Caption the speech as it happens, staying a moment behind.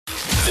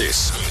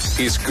This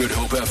is Good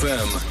Hope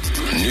FM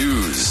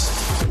News.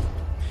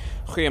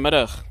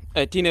 Goeiemiddag.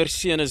 'n Tiener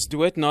seun is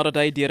dood nadat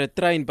hy deur 'n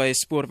trein by 'n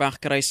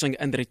spoorwegkruising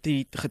in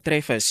Retreat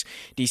getref is.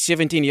 Die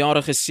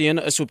 17-jarige seun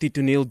is op die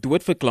toneel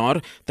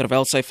doodverklaar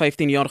terwyl sy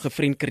 15-jarige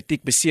vriend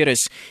kritiek beseer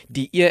is.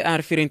 Die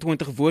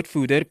ER24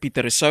 woordvoerder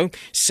Pieter Seun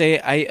sê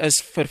hy is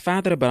vir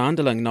verdere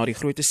behandeling na die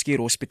Grote Skuur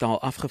Hospitaal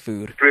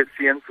afgevoer. Twee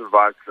seuns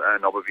was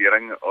na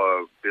bewering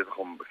besig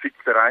om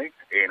fiets te ry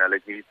en hulle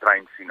het nie die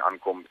trein sien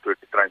aankom toe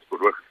die trein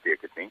spoorweeg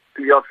gesteek het nie.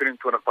 Toe die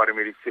 24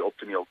 paramedici op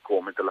toneel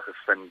kom het hulle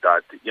gevind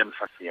dat een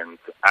van die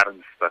seuns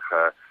ernstige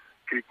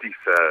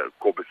kritiese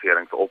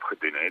kopbeserings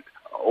opgedoen het.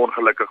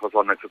 Ongelukkig was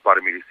daar net so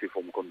paramedici vir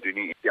hom kon doen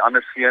nie. Die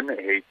ander seun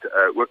het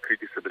ook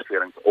kritiese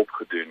beserings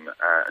opgedoen,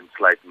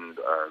 insluitend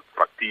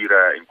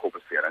frakture en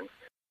kopbeserings.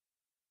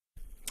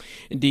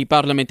 Die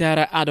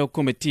parlementêre ad hoc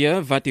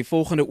komitee wat die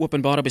volgende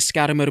openbare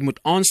beskermer moet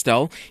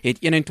aanstel, het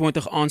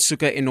 21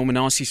 aansoeke en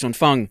nominasies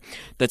ontvang.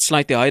 Dit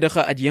sluit die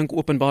huidige adjunk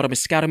openbare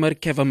beskermer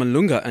Kevin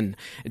Malunga in.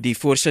 Die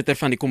voorsitter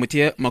van die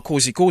komitee,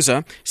 Makosi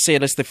Koza, sê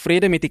hulle is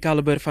tevrede met die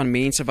kaliber van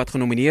mense wat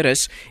genomineer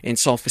is en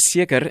sal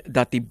verseker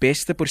dat die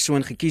beste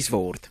persoon gekies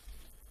word.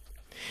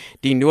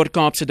 Die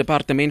Noord-Kaapse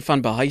Departement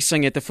van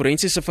Behuising het 'n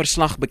forensiese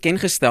verslag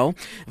bekendgestel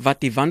wat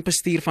die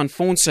wanbestuur van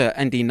fondse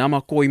in die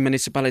Namakwa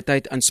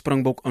munisipaliteit in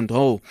Springbok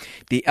onthul.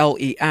 Die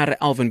LER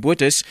Alvin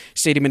Botus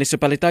sê die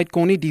munisipaliteit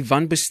kon nie die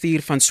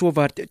wanbestuur van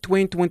sowat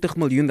R22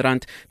 miljoen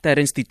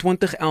tydens die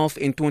 2011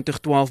 en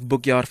 2012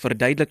 boekjaar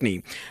verduidelik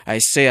nie. Hy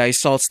sê hy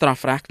sal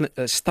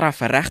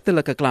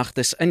strafregtelike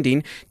klagtes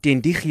indien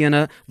teen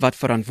diegene wat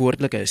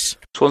verantwoordelik is.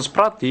 So ons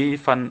praat hier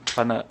van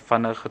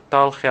 'n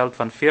getal geld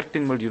van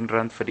R14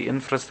 miljoen vir die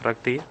infrastruktuur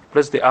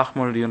plus die R8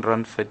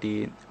 miljoen vir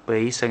die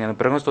behuising en dit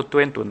bring ons tot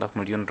R22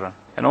 miljoen.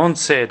 En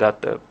ons sê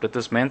dat dit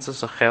is mense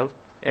se geld.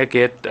 Ek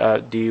het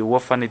die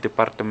hoof van die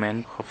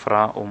departement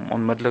gevra om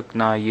onmiddellik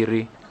na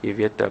hierdie,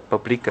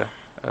 publieke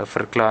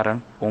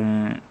verklaring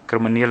om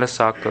kriminele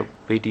sake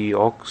by die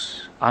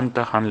hoks aan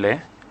te gaan lê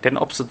ten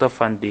opsigte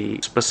van die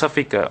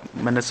spesifieke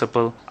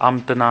municipal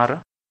amptenare.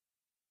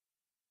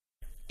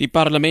 Die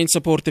parlement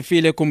se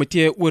portefeulje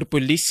komitee oor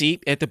polisie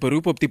het 'n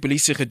beroep op die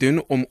polisie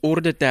gedoen om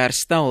orde te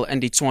herstel in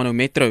die Tshwane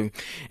Metro.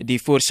 Die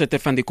voorsitter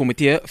van die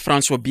komitee,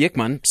 François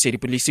Beekman, sê die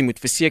polisie moet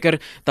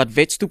verseker dat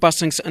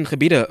wetstoepassings in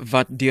gebiede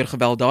wat deur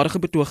gewelddadige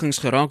betogings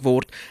geraak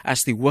word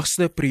as die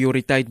hoogste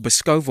prioriteit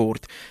beskou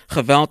word.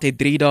 Geweld het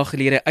 3 dae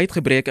gelede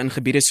uitgebreek in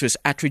gebiede soos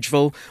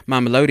Attridgeville,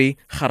 Mamelodi,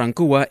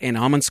 Garankuwa en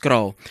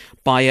Hammanskraal.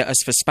 Paaie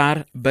is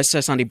versper, busse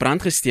is aan die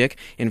brand gesteek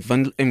en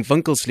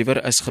winkels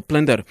liewer is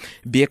geplunder.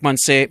 Beekman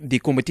sê die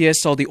komitee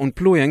sal die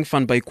ontplooiing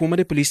van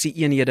bykomende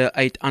polisie-eenhede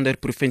uit ander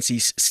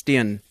provinsies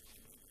steun.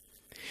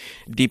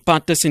 Die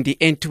pad tussen die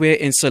N2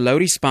 en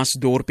Salaurispas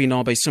dorpie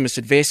naby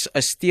Somerset West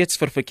is steeds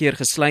vir verkeer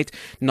gesluit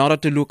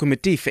nadat 'n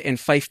lokomotief en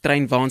 5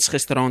 treinwaens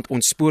gisteraand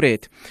ontspoor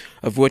het.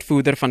 'n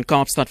Woordvoerder van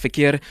Kaapstad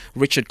Verkeer,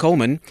 Richard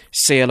Coleman,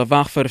 sê hulle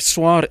wag vir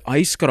swaar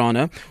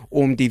hyskrane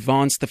om die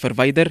waens te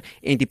verwyder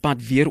en die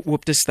pad weer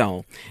oop te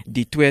stel.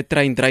 Die 2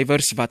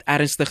 treindrywers wat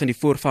ernstig in die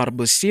voorval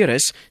beseer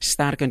is,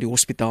 sterk in die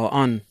hospitaal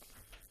aan.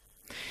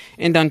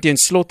 En dan ten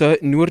slotte,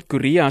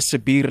 Noord-Korea se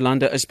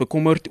buurlande is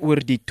bekommerd oor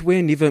die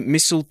 2 nuwe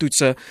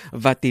missiltoetse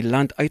wat die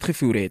land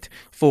uitgevoer het.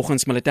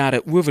 Volgens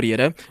militêre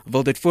owerhede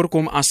wil dit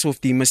voorkom asof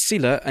die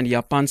missiele in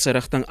Japan se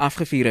rigting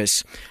afgevuur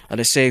is.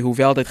 Hulle sê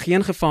hoewel dit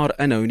geen gevaar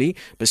inhou nie,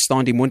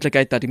 bestaan die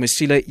moontlikheid dat die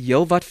missiele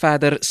heelwat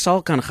verder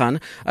sal kan gaan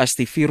as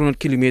die 400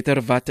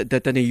 km wat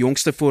dit in die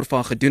jongste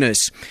voorval gedoen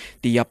is.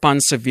 Die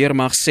Japanse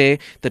weermag sê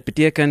dit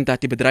beteken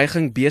dat die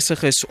bedreiging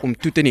besig is om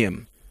toe te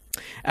neem.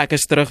 Ek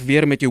is terug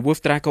weer met jou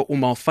hooftrekke om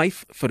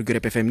 5:30 vir Good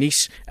Hope FM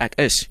nuus. Ek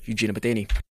is Eugene Bateni.